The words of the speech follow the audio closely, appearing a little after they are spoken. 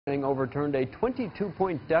Overturned a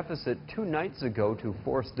 22-point deficit 2 nights ago to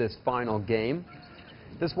force this final game.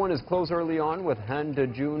 This one is close early on with Han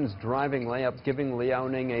De-jun's driving layup giving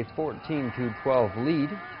Liaoning a 14-12 lead.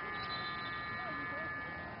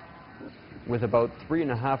 With about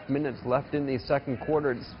 3.5 minutes left in the second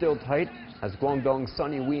quarter, it's still tight as Guangdong's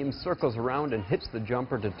Sonny Weems circles around and hits the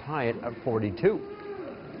jumper to tie it at 42.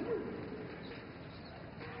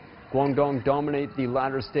 Guangdong dominate the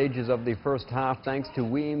latter stages of the first half thanks to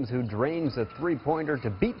Weems, who drains a three-pointer to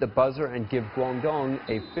beat the buzzer and give Guangdong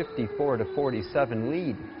a 54-47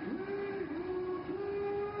 lead.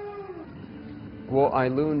 Guo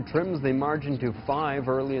Ailun trims the margin to 5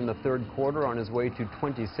 early in the third quarter on his way to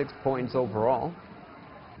 26 points overall.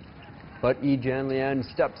 But Yi Jianlian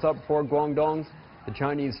steps up for Guangdong. The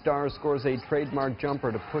Chinese star scores a trademark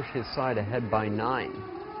jumper to push his side ahead by 9.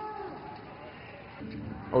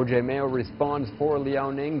 O.J. Mayo responds for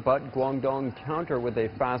Liaoning, but Guangdong counter with a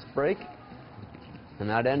fast break. And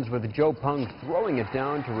that ends with Zhou Peng throwing it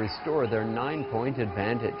down to restore their 9-point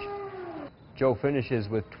advantage. Zhou finishes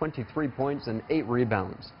with 23 points and 8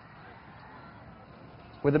 rebounds.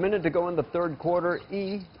 With a minute to go in the third quarter,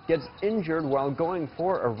 Yi gets injured while going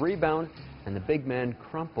for a rebound, and the big man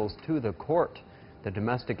crumples to the court. The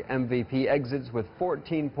domestic MVP exits with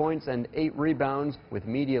 14 points and 8 rebounds, with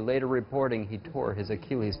media later reporting he tore his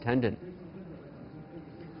Achilles tendon.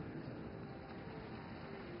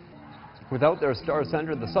 Without their star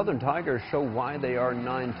center, the Southern Tigers show why they are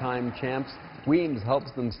 9-time champs. Weems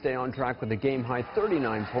helps them stay on track with a game-high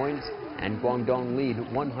 39 points, and Guangdong lead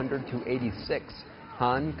 100-86.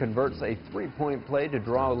 Han converts a 3-point play to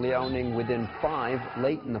draw Liaoning within 5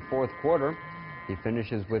 late in the fourth quarter. He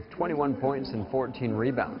finishes with 21 points and 14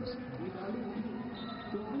 rebounds.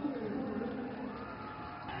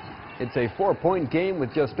 It's a 4-point game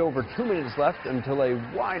with just over 2 minutes left until a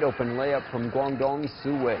wide-open layup from Guangdong's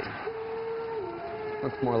Su Wei.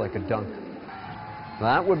 Looks more like a dunk.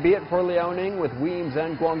 That would be it for Liaoning, with Weems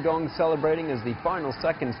and Guangdong celebrating as the final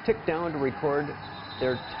seconds tick down to record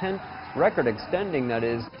their 10th record-extending, that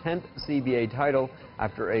is, 10th CBA title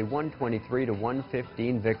after a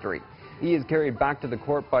 123-115 victory. He is carried back to the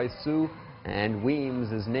court by Su, and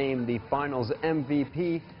Weems is named the finals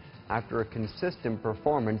MVP after a consistent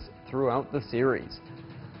performance throughout the series.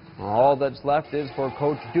 All that's left is for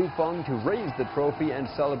Coach Du Feng to raise the trophy and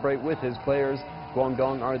celebrate with his players.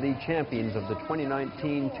 Guangdong are the champions of the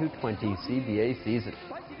 2019-20 CBA season.